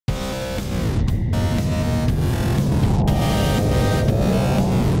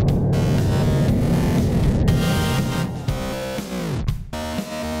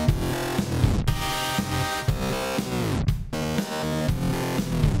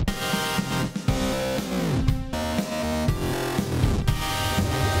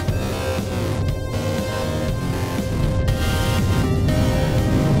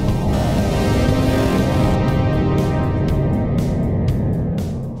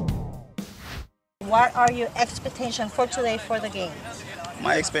what are your expectations for today for the game?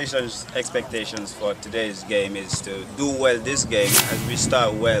 My expectations for today's game is to do well this game. As we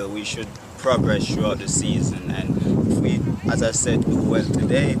start well, we should progress throughout the season. And if we, as I said, do well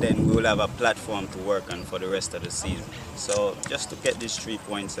today, then we will have a platform to work on for the rest of the season. So just to get these 3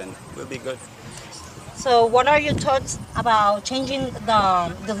 points and we'll be good. So what are your thoughts about changing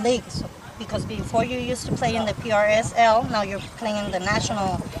the leagues? Because before you used to play in the PRSL, now you're playing in the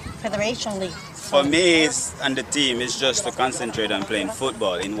National Federation League. For me, and the team, it's just to concentrate on playing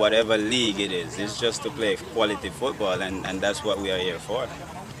football in whatever league it is. It's just to play quality football, and that's what we are here for.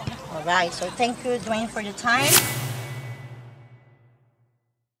 All right, so thank you, Dwayne, for your time.